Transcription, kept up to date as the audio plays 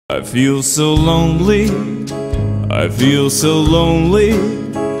I feel so lonely, I feel so lonely.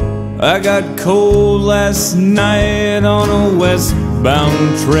 I got cold last night on a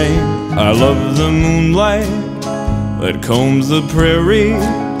westbound train. I love the moonlight that combs the prairies.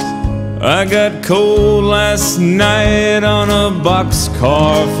 I got cold last night on a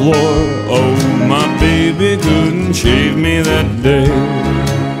boxcar floor. Oh, my baby couldn't shave me that day.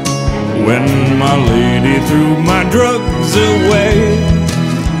 When my lady threw my drugs away,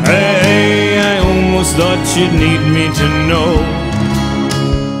 hey, I almost thought you'd need me to know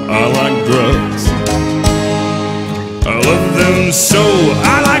I like drugs. I love them so.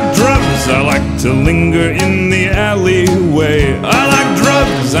 I like drugs. I like to linger in the alleyway. I like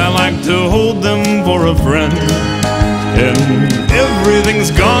drugs. I like to hold them for a friend. And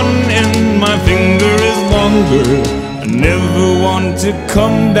everything's gone and my finger is longer. I never want to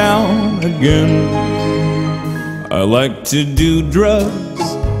come down again. I like to do drugs.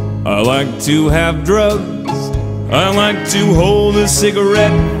 I like to have drugs. I like to hold a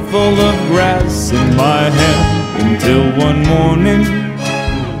cigarette full of grass in my hand. Until one morning,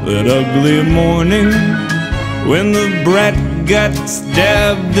 that ugly morning, when the brat got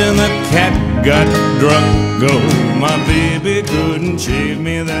stabbed and the cat got drunk. Oh, my baby couldn't shave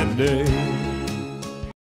me that day.